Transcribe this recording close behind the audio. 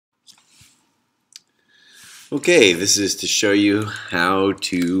Okay, this is to show you how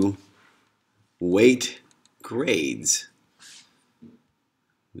to weight grades.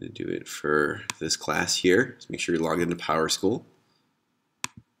 I'm going to do it for this class here. So make sure you're logged into PowerSchool.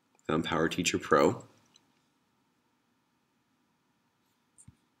 I'm Power Teacher Pro. I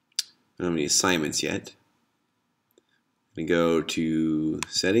don't have any assignments yet. I'm going to go to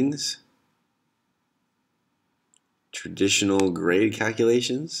Settings, Traditional Grade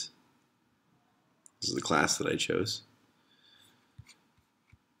Calculations. This is the class that I chose.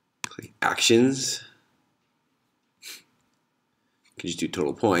 Click Actions. You can just do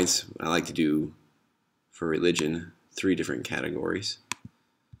total points. I like to do, for religion, 3 different categories.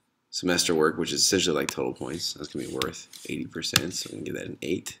 Semester work, which is essentially like total points. That's going to be worth 80%, so I'm going to give that an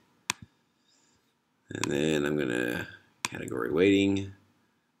 8. And then I'm going to category weighting.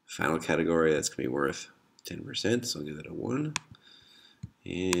 Final category, that's going to be worth 10%, so I'll give that a 1.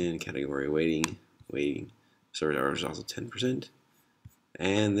 And category weighting service hours is also 10%.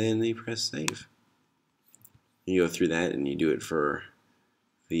 And then you press save. You go through that and you do it for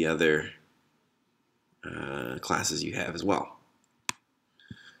the other classes you have as well.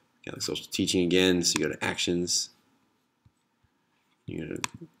 Got the social teaching again, so you go to actions. You're going to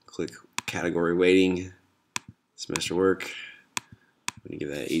click category weighting, semester work. I'm going to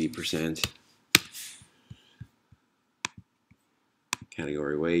give that 80%.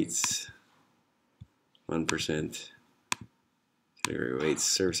 Category weights, 1%. Category weights,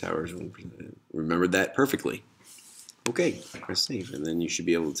 service hours, 1%. Remembered that perfectly. Okay, press save, and then you should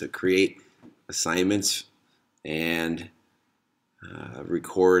be able to create assignments and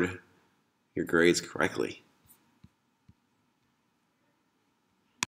record your grades correctly.